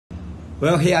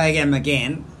Well, here I am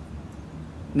again.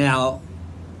 Now,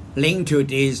 linked to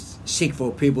this seek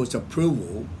for people's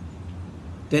approval,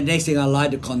 the next thing I'd like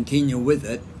to continue with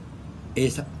it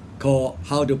is called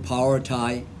how to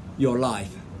prioritize your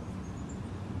life.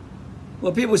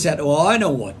 Well, people said, oh, I know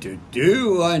what to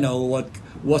do. I know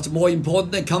what's more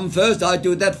important than come first. I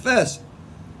do that first.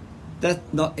 That's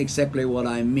not exactly what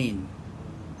I mean.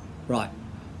 Right.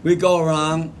 We go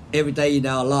around every day in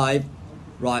our life,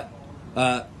 right?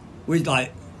 We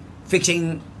like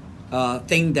fixing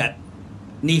things that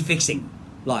need fixing,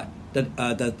 like the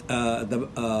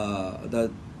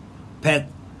pet,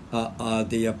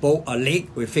 the boat leak,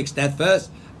 we fix that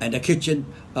first, and the kitchen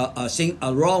sink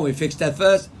wrong, we fix that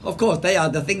first. Of course, they are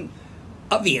the thing,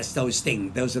 obvious those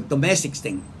things, those are domestic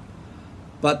things.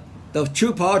 But the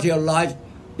true priority of life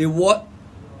is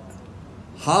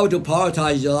how to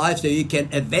prioritize your life so you can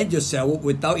advance yourself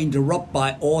without interrupted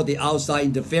by all the outside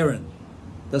interference.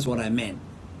 That's what I meant.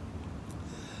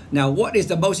 Now, what is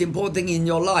the most important thing in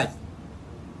your life?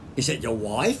 Is it your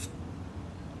wife?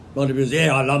 A lot of people say,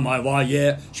 yeah, I love my wife,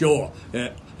 yeah, sure.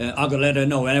 I could let her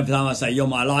know. And every time I say, you're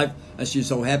my life, and she's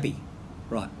so happy.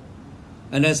 Right.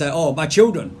 And then say, oh, my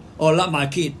children. Oh, I love my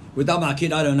kid. Without my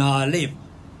kid, I don't know how I live.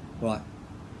 Right.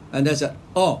 And they say,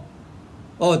 oh,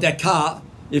 that car,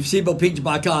 if people pinch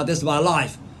my car, that's my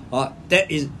life. That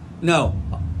is, no,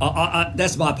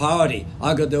 that's my priority.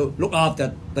 I got to look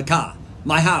after the car.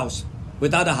 My house.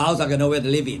 Without a house, I got nowhere to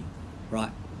live in.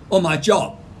 Right. Or my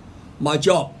job.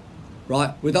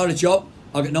 Right. Without a job,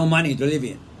 I got no money to live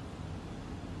in.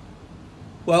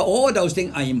 Well, all those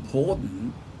things are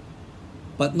important,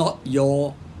 but not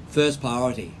your first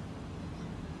priority.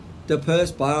 The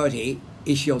first priority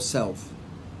is yourself.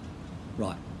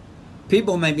 Right.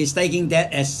 People may be mistaking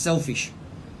that as selfish.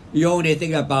 You only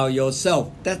think about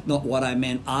yourself. That's not what I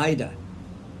meant either.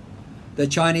 The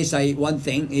Chinese say one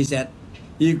thing is that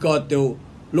you got to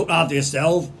look after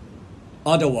yourself,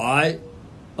 otherwise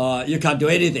you can't do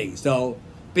anything. So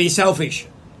be selfish.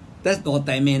 That's not what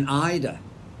they mean either.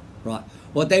 Right.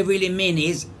 What they really mean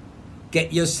is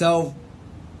get yourself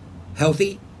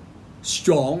healthy,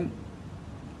 strong,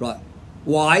 right,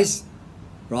 wise,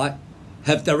 right,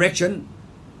 have direction,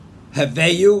 have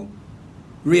value,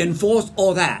 reinforce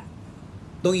all that.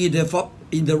 Don't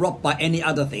interrupt by any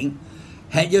other thing.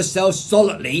 Have yourself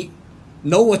solidly,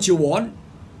 know what you want,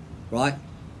 right?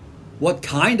 What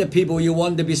kind of people you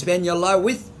want to be spend your life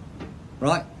with,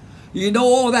 right? You know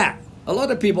all that. A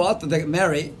lot of people after they get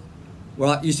married,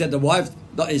 right? You said the wife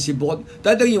that is important.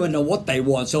 They don't even know what they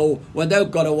want. So when they've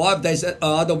got a wife, they say,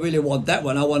 oh, I don't really want that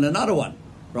one. I want another one,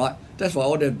 right? That's why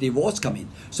all the divorce come in.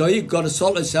 So you've got to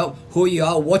sort yourself who you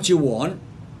are, what you want,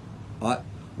 right?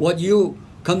 What you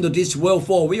come to this world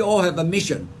for. We all have a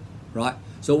mission, right?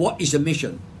 So what is the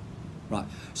mission, right?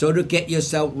 So to get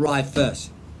yourself right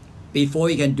first before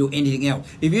you can do anything else.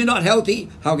 If you're not healthy,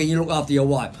 how can you look after your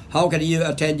wife? How can you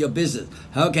attend your business?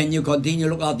 How can you continue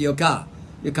to look after your car?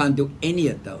 You can't do any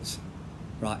of those,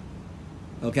 right?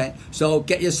 Okay, so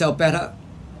get yourself better,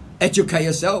 educate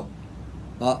yourself,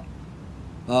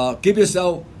 give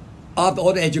yourself after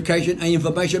all the education and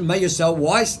information, make yourself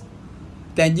wise.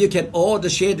 Then you can all the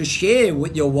share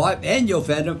with your wife and your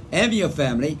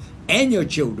family and your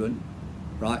children,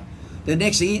 right? The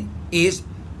next thing is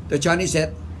the Chinese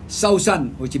said, 修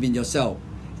身, which means yourself.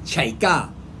 齊家,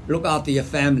 look after your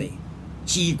family.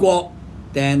 治國,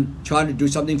 then try to do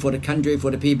something for the country,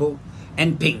 for the people.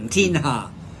 And 平天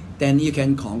下, then you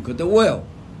can conquer the world.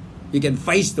 You can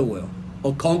face the world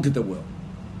or conquer the world.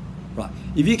 Right.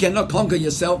 If you cannot conquer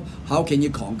yourself, how can you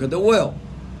conquer the world?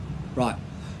 Right.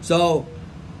 So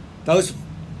those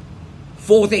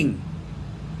four things.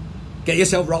 Get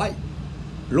yourself right.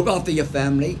 Look after your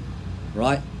family.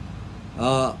 Right.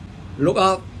 Look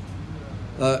up.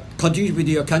 Contribute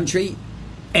to your country.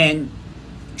 And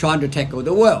trying to tackle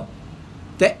the world.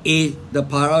 That is the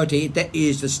priority. That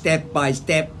is the step by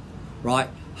step. Right.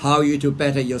 How you to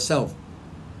better yourself.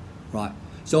 Right.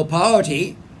 So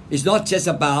priority is not just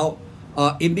about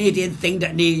immediate thing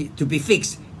that need to be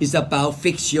fixed. It's about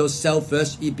fix yourself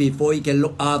first before you can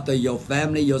look after your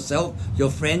family, yourself,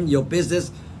 your friend, your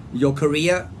business, your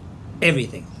career,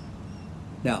 everything.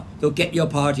 Now, to get your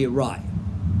priority right.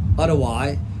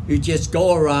 Otherwise, you just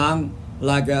go around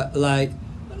like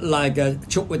a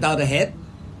chook without a head.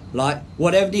 Like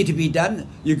whatever need to be done,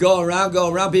 you go around.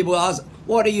 People ask,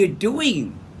 "What are you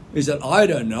doing?" He said, "I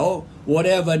don't know.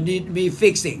 Whatever need me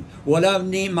fixing, whatever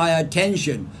need my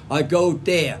attention, I go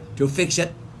there to fix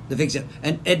it.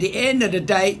 And at the end of the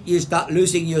day, you start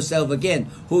losing yourself again.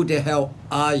 Who the hell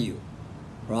are you?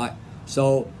 Right?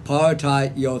 So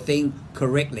prioritize your thing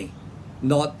correctly,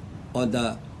 not on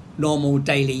the normal,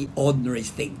 daily, ordinary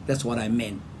thing. That's what I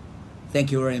meant.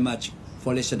 Thank you very much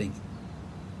for listening.